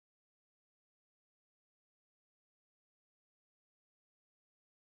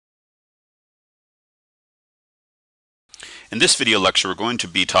In this video lecture, we're going to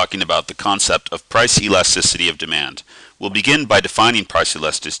be talking about the concept of price elasticity of demand. We'll begin by defining price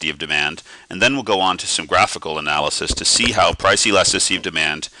elasticity of demand, and then we'll go on to some graphical analysis to see how price elasticity of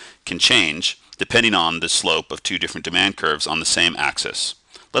demand can change depending on the slope of two different demand curves on the same axis.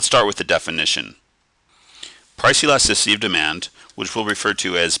 Let's start with the definition. Price elasticity of demand, which we'll refer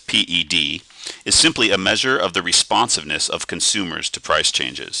to as PED, is simply a measure of the responsiveness of consumers to price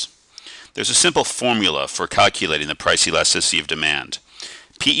changes. There's a simple formula for calculating the price elasticity of demand.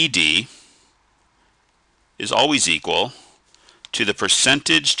 PED is always equal to the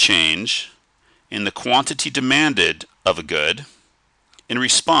percentage change in the quantity demanded of a good in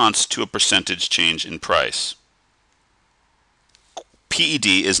response to a percentage change in price. PED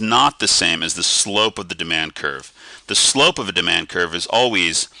is not the same as the slope of the demand curve. The slope of a demand curve is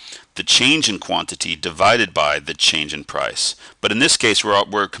always the change in quantity divided by the change in price. But in this case,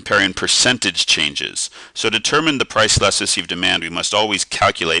 we're comparing percentage changes. So to determine the price elasticity of demand, we must always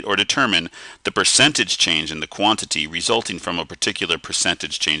calculate or determine the percentage change in the quantity resulting from a particular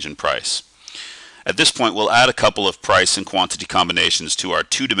percentage change in price. At this point, we'll add a couple of price and quantity combinations to our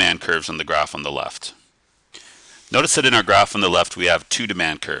two demand curves on the graph on the left. Notice that in our graph on the left we have two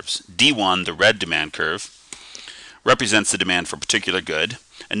demand curves. D1, the red demand curve, represents the demand for a particular good,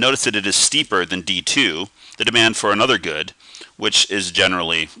 and notice that it is steeper than D2, the demand for another good, which is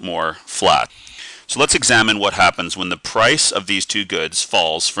generally more flat. So let's examine what happens when the price of these two goods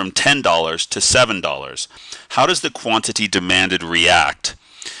falls from $10 to $7. How does the quantity demanded react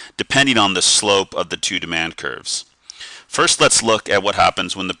depending on the slope of the two demand curves? First, let's look at what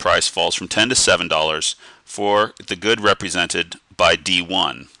happens when the price falls from $10 to $7 for the good represented by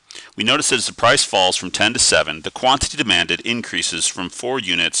D1. We notice as the price falls from 10 to 7, the quantity demanded increases from 4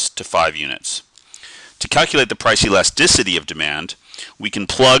 units to 5 units. To calculate the price elasticity of demand, we can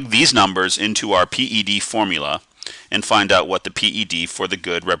plug these numbers into our PED formula and find out what the PED for the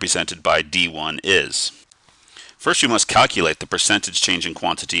good represented by D1 is. First, we must calculate the percentage change in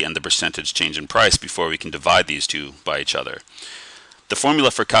quantity and the percentage change in price before we can divide these two by each other. The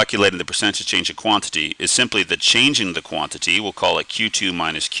formula for calculating the percentage change in quantity is simply the change in the quantity, we'll call it Q2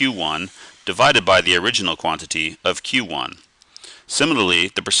 minus Q1, divided by the original quantity of Q1.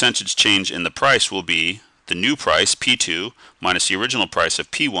 Similarly, the percentage change in the price will be the new price, P2, minus the original price of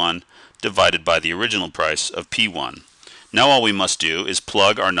P1, divided by the original price of P1. Now all we must do is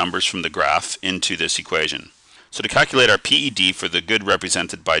plug our numbers from the graph into this equation. So to calculate our PED for the good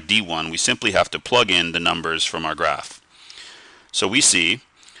represented by D1, we simply have to plug in the numbers from our graph. So we see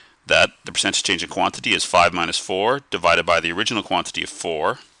that the percentage change in quantity is 5 minus 4 divided by the original quantity of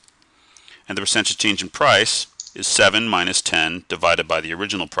 4, and the percentage change in price is 7 minus 10 divided by the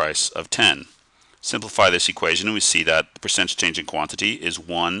original price of 10. Simplify this equation and we see that the percentage change in quantity is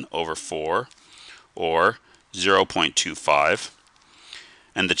 1 over 4, or 0.25,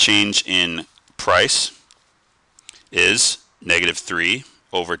 and the change in price is negative 3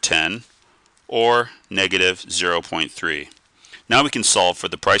 over 10, or negative 0.3. Now we can solve for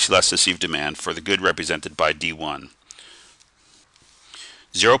the price elasticity of demand for the good represented by D1.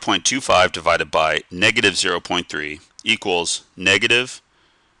 0.25 divided by negative 0.3 equals negative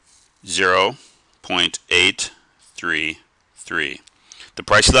 0.833. The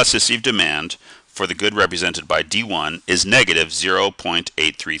price elasticity of demand for the good represented by D1 is negative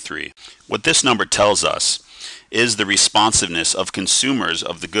 0.833. What this number tells us is the responsiveness of consumers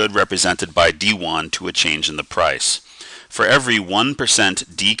of the good represented by D1 to a change in the price. For every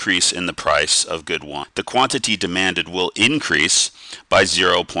 1% decrease in the price of good 1, the quantity demanded will increase by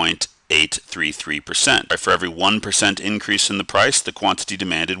 0.833%. For every 1% increase in the price, the quantity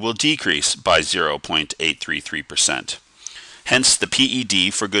demanded will decrease by 0.833%. Hence, the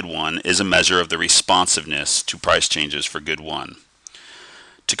PED for good 1 is a measure of the responsiveness to price changes for good 1.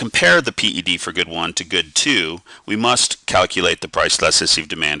 To compare the PED for good 1 to good 2, we must calculate the price elasticity of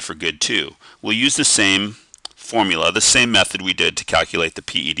demand for good 2. We'll use the same formula, the same method we did to calculate the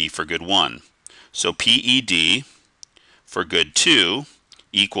PED for good 1. So PED for good 2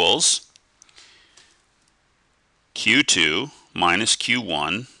 equals Q2 minus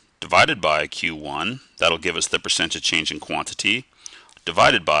Q1 divided by Q1, that'll give us the percentage change in quantity,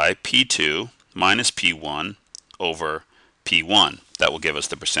 divided by P2 minus P1 over P1. That will give us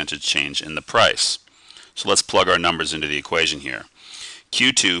the percentage change in the price. So let's plug our numbers into the equation here.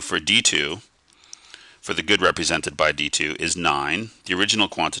 Q2 for D2, for the good represented by D2, is 9. The original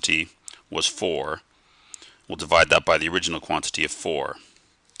quantity was 4. We'll divide that by the original quantity of 4.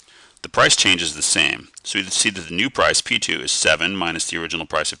 The price change is the same. So we see that the new price, P2, is 7 minus the original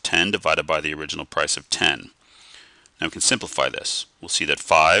price of 10 divided by the original price of 10. Now we can simplify this. We'll see that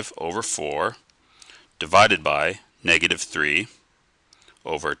 5 over 4 divided by negative 3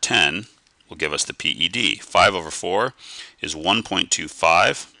 over 10 will give us the PED. 5 over 4 is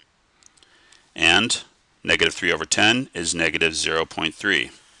 1.25, and negative 3 over 10 is negative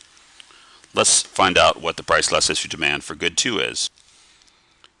 0.3. Let's find out what the price elasticity of demand for good 2 is.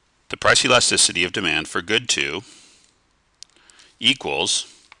 The price elasticity of demand for good 2 equals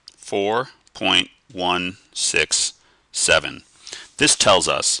 4.167. This tells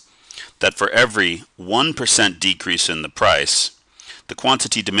us that for every 1% decrease in the price, the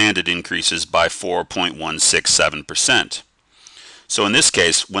quantity demanded increases by 4.167%. So in this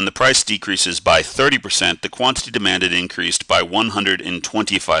case, when the price decreases by 30%, the quantity demanded increased by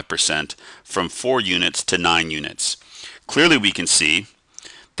 125% from 4 units to 9 units. Clearly we can see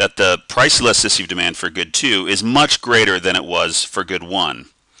that the price elasticity of demand for good 2 is much greater than it was for good 1.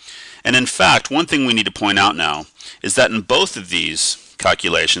 And in fact, one thing we need to point out now is that in both of these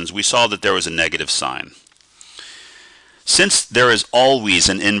calculations, we saw that there was a negative sign. Since there is always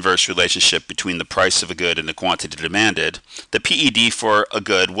an inverse relationship between the price of a good and the quantity demanded, the PED for a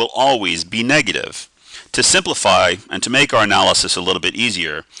good will always be negative. To simplify and to make our analysis a little bit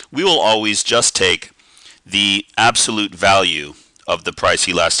easier, we will always just take the absolute value of the price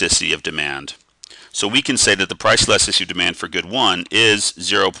elasticity of demand. So we can say that the price elasticity of demand for good 1 is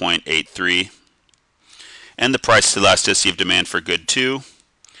 0.83, and the price elasticity of demand for good 2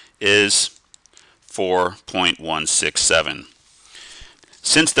 is 4.167.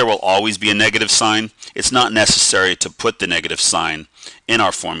 Since there will always be a negative sign, it's not necessary to put the negative sign in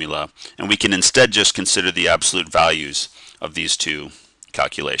our formula, and we can instead just consider the absolute values of these two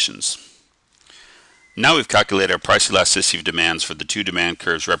calculations. Now we've calculated our price elasticity of demands for the two demand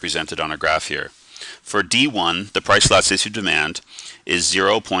curves represented on our graph here. For D1, the price elasticity of demand is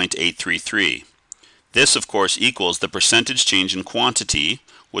 0.833. This, of course, equals the percentage change in quantity,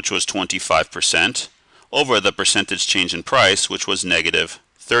 which was 25%, over the percentage change in price, which was negative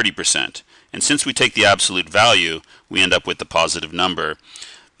 30%. And since we take the absolute value, we end up with the positive number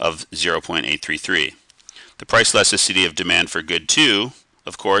of 0.833. The price elasticity of demand for good 2,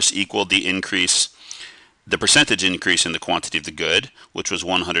 of course, equaled the percentage increase in the quantity of the good, which was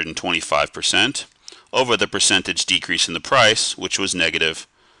 125%, over the percentage decrease in the price, which was negative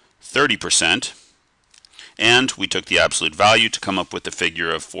 30%. And we took the absolute value to come up with the figure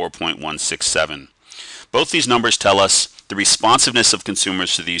of 4.167. Both these numbers tell us the responsiveness of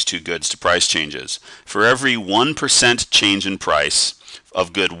consumers to these two goods to price changes. For every 1% change in price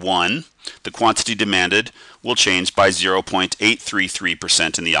of good 1, the quantity demanded will change by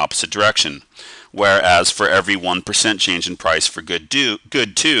 0.833% in the opposite direction. Whereas for every 1% change in price for good 2,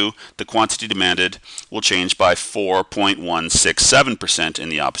 the quantity demanded will change by 4.167% in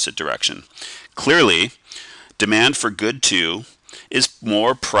the opposite direction. Clearly, demand for good 2 is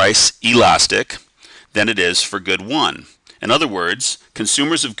more price elastic than it is for good 1. In other words,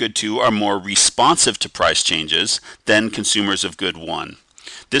 consumers of good 2 are more responsive to price changes than consumers of good 1.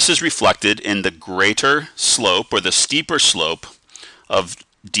 This is reflected in the greater slope, or the steeper slope, of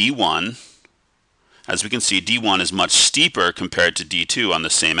D1. As we can see, D1 is much steeper compared to D2 on the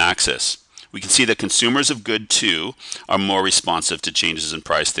same axis. We can see that consumers of good 2 are more responsive to changes in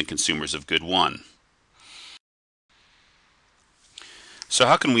price than consumers of good 1. So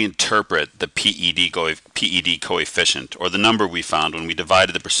how can we interpret the PED coefficient, or the number we found when we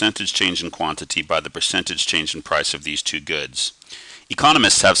divided the percentage change in quantity by the percentage change in price of these two goods?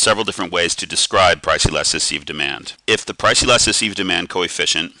 Economists have several different ways to describe price elasticity of demand. If the price elasticity of demand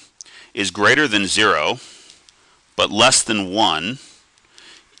coefficient is greater than 0 but less than 1,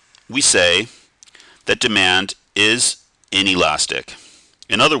 we say that demand is inelastic.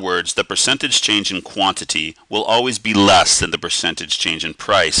 In other words, the percentage change in quantity will always be less than the percentage change in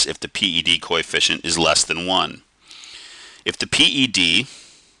price if the PED coefficient is less than 1. If the PED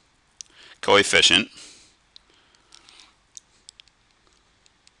coefficient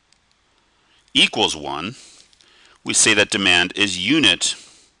equals 1, we say that demand is unit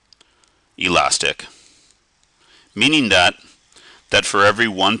elastic, meaning that for every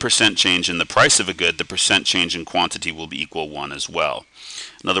 1% change in the price of a good, the percent change in quantity will be equal 1 as well.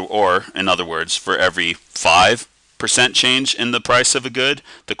 In other words, for every 5% change in the price of a good,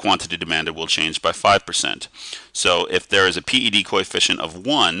 the quantity demanded will change by 5%. So if there is a PED coefficient of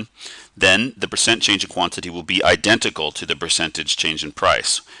 1, then the percent change in quantity will be identical to the percentage change in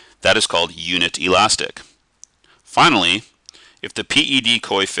price. That is called unit elastic. Finally, if the PED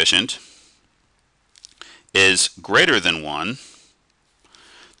coefficient is greater than 1,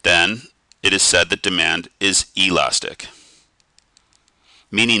 then it is said that demand is elastic,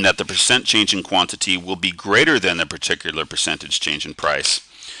 meaning that the percent change in quantity will be greater than the particular percentage change in price.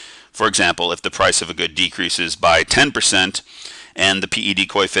 For example, if the price of a good decreases by 10% and the PED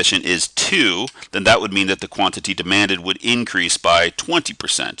coefficient is 2, then that would mean that the quantity demanded would increase by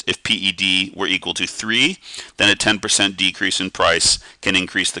 20%. If PED were equal to 3, then a 10% decrease in price can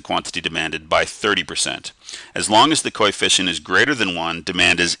increase the quantity demanded by 30%. As long as the coefficient is greater than 1,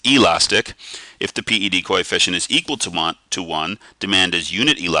 demand is elastic. If the PED coefficient is equal to 1, demand is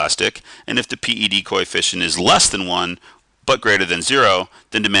unit elastic. And if the PED coefficient is less than 1, but greater than 0,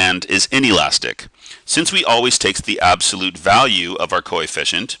 then demand is inelastic. Since we always take the absolute value of our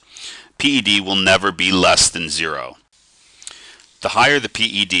coefficient, PED will never be less than 0. The higher the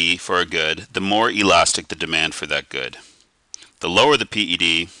PED for a good, the more elastic the demand for that good. The lower the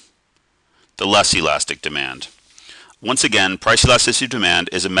PED, the less elastic demand. Once again, price elasticity of demand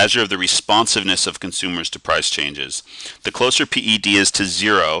is a measure of the responsiveness of consumers to price changes. The closer PED is to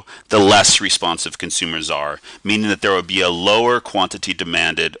 0, the less responsive consumers are, meaning that there will be a lower quantity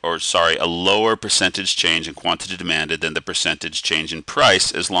demanded, a lower percentage change in quantity demanded than the percentage change in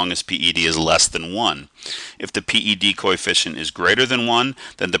price as long as PED is less than 1. If the PED coefficient is greater than 1,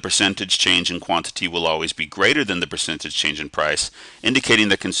 then the percentage change in quantity will always be greater than the percentage change in price, indicating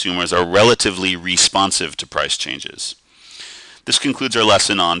that consumers are relatively responsive to price changes. This concludes our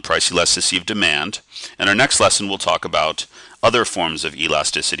lesson on price elasticity of demand. In our next lesson, we'll talk about other forms of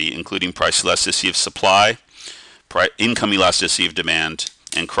elasticity, including price elasticity of supply, income elasticity of demand,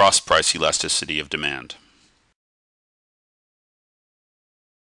 and cross-price elasticity of demand.